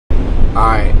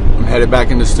Alright, I'm headed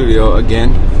back in the studio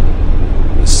again.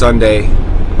 It's Sunday.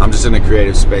 I'm just in a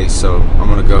creative space, so I'm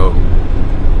gonna go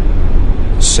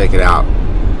shake it out.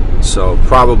 So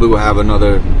probably we'll have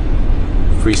another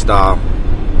freestyle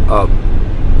up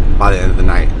by the end of the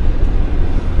night.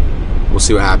 We'll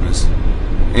see what happens.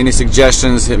 Any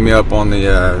suggestions, hit me up on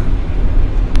the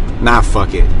nah,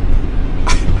 fuck it.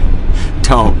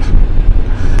 Don't.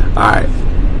 Alright.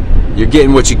 You're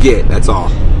getting what you get, that's all.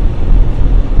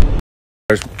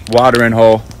 There's watering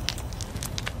hole.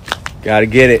 Gotta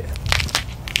get it.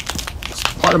 It's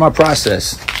part of my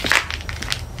process.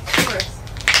 Of course.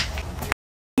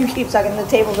 You keep sucking, the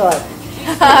table's on.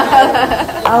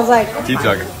 I was like, Keep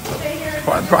sucking. It's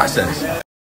part of the process.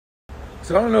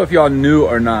 So I don't know if y'all knew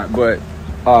or not, but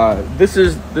this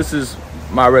is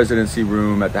my residency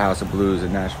room at the House of Blues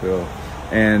in Nashville.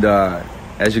 And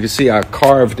as you can see, I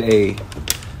carved a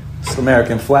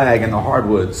American flag in the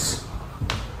hardwoods.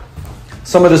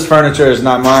 Some of this furniture is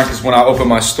not mine because when I opened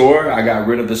my store, I got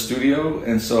rid of the studio,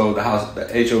 and so the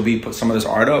HOV put some of this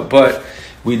art up. But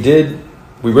we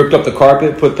ripped up the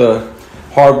carpet, put the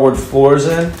hardwood floors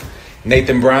in.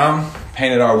 Nathan Brown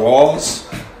painted our walls,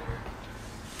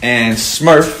 and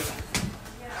Smurf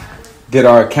did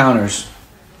our counters.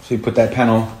 So he put that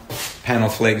panel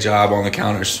flake job on the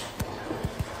counters.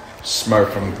 Smurf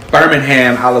from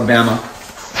Birmingham, Alabama.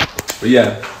 But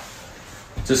yeah,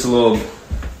 just a little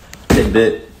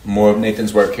tidbit more of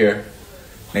Nathan's work here.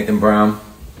 Nathan Brown.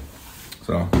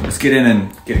 So let's get in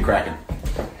and get it cracking.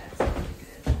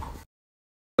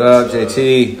 What up,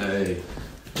 JT? Hey.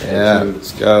 Yeah,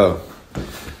 let's go.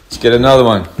 Let's get another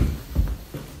one.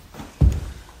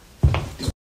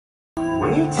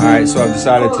 Alright, so I've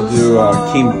decided to do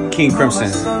King Crimson,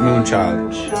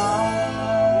 Moonchild.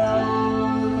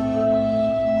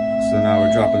 So now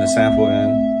we're dropping the sample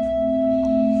in.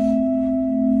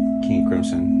 King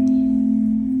Crimson.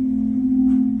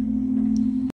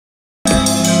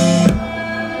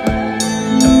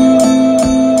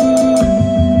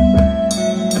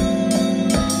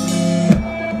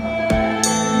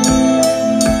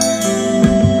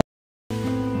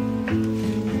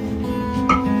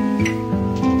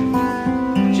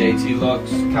 JT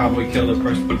Lux, Cowboy Killer,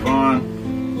 First Pavon,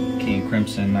 King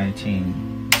Crimson,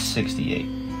 1968.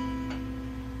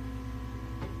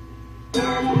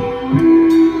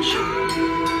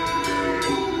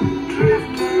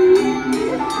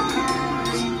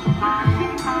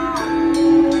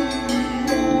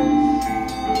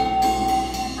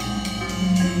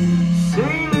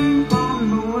 Sailing on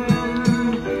the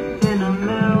wind in a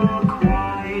milk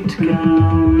white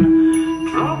gown,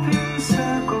 dropping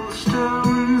circle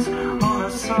stones on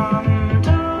a sundown.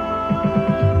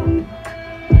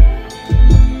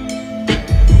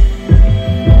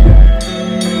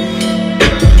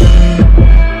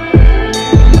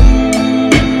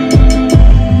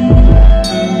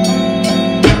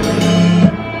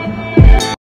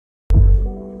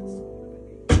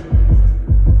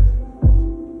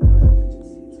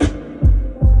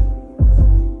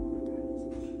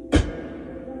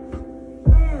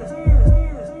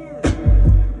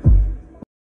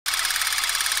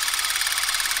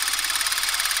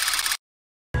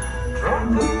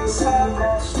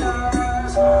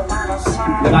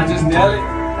 Did I just nail it?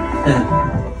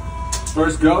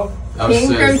 First go?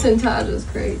 King Crimson Taj was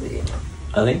crazy.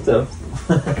 I think so.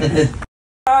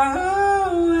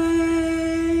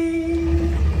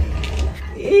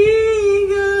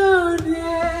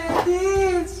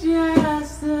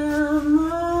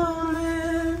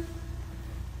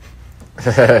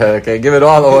 Okay, give it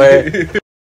all the way.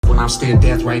 When I'm staring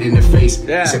death right in the face,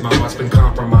 Yeah. said my heart's been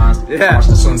compromised. Yeah. Watch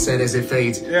the sunset as it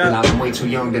fades. Yeah. And I'm way too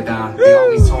young to die. They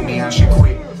always told me I should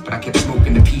quit, but I kept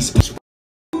smoking the peace.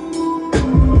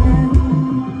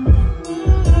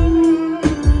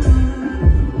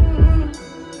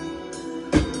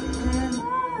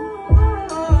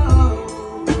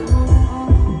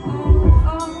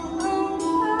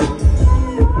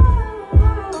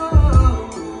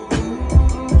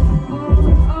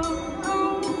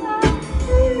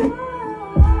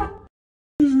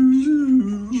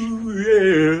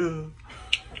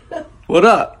 What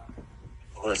up?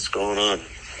 What's going on?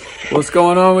 What's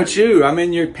going on with you? I'm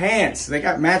in your pants. They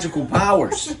got magical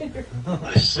powers.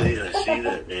 I see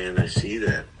that, man. I see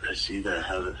that.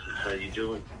 How you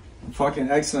doing? Fucking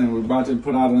excellent. We're about to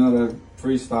put out another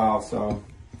freestyle, so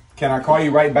can I call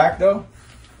you right back though?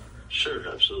 Sure,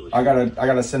 absolutely. I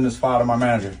gotta send this file to my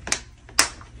manager.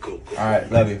 Cool. All right,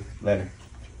 love you. Later.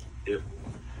 Yep.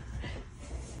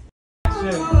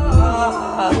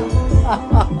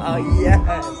 Oh,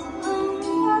 yes.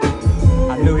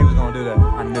 I knew he was gonna do that.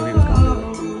 I knew he was gonna do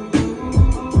that.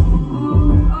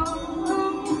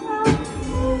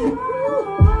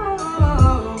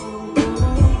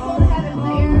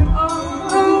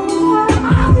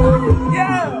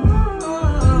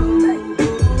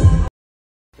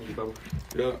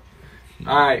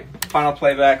 Alright, final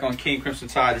playback on King Crimson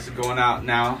Tide. This is going out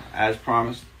now, as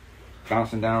promised.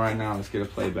 Bouncing down right now. Let's get a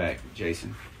playback,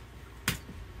 Jason.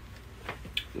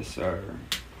 Yes, sir.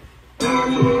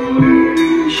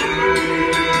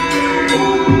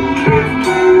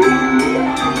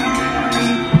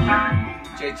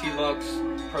 JT Lux,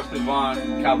 Presley Vaughn,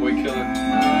 Cowboy Killer.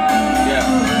 Yeah.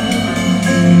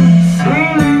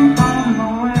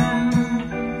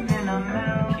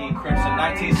 King Crimson,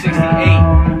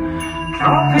 1968.